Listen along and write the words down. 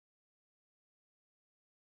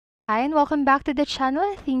Hi and welcome back to the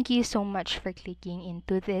channel. Thank you so much for clicking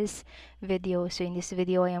into this video. So in this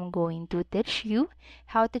video, I am going to teach you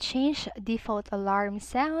how to change default alarm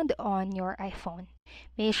sound on your iPhone.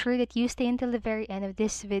 Make sure that you stay until the very end of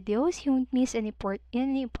this video so you won't miss any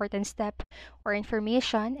important step or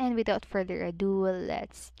information. And without further ado,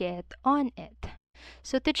 let's get on it.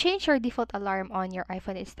 So to change your default alarm on your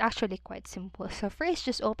iPhone, it's actually quite simple. So first,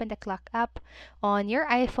 just open the clock app on your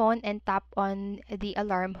iPhone and tap on the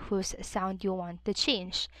alarm whose sound you want to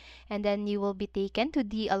change. And then you will be taken to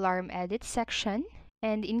the alarm edit section.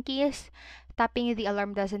 And in case tapping the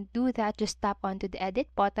alarm doesn't do that, just tap onto the edit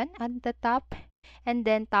button at the top and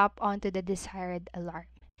then tap onto the desired alarm.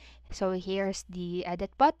 So here's the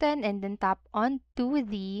edit button and then tap onto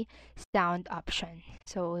the sound option.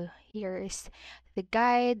 So here's the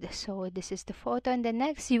guide. So this is the photo, and then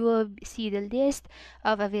next you will see the list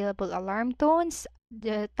of available alarm tones.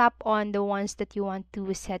 Tap on the ones that you want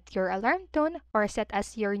to set your alarm tone or set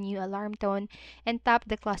as your new alarm tone, and tap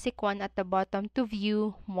the classic one at the bottom to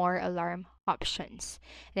view more alarm options.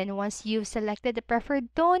 Then once you've selected the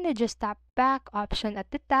preferred tone, just tap back option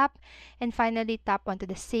at the top, and finally tap onto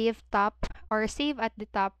the save top or save at the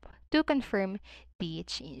top to confirm the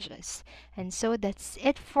changes. And so that's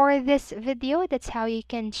it for this video. That's how you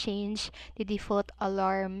can change the default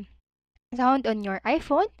alarm sound on your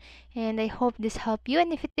iPhone, and I hope this helped you.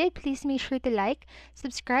 And if it did, please make sure to like,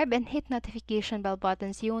 subscribe, and hit notification bell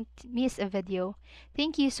button so you won't miss a video.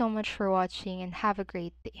 Thank you so much for watching and have a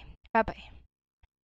great day. Bye bye.